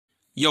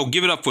Yo,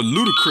 give it up for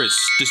Ludacris,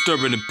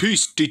 disturbing the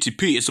peace,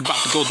 DTP. It's about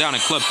to go down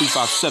at Club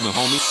 357,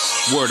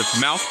 homie. Word of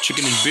mouth,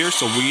 chicken and beer,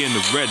 so we in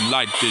the red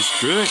light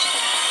district.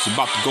 It's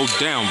about to go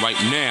down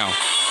right now.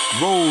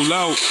 Roll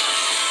out,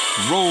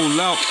 roll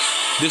out.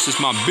 This is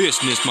my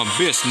business, my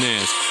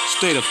business.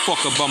 Stay the fuck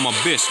about my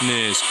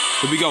business.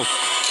 Here we go.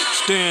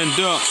 Stand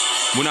up.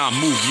 When I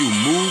move, you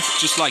move.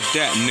 Just like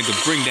that, nigga,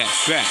 bring that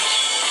back.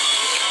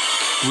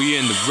 We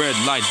in the red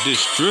light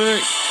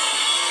district.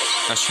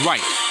 That's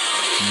right.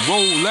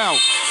 Roll out.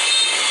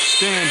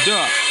 Stand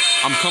up.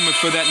 I'm coming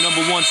for that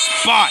 #1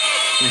 spot.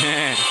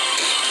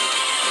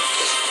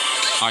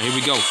 Alright, here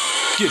we go.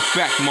 Get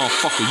back,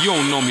 motherfucker. You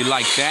don't know me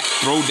like that.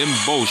 Throw them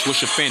bows.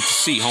 What's your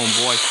fantasy,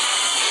 homeboy?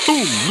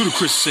 Boom.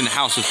 Ludacris is in the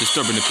house of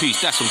disturbing the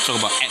peace. That's what I'm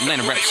talking about.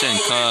 Atlanta representing,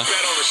 cuz.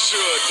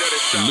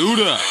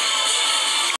 Luda.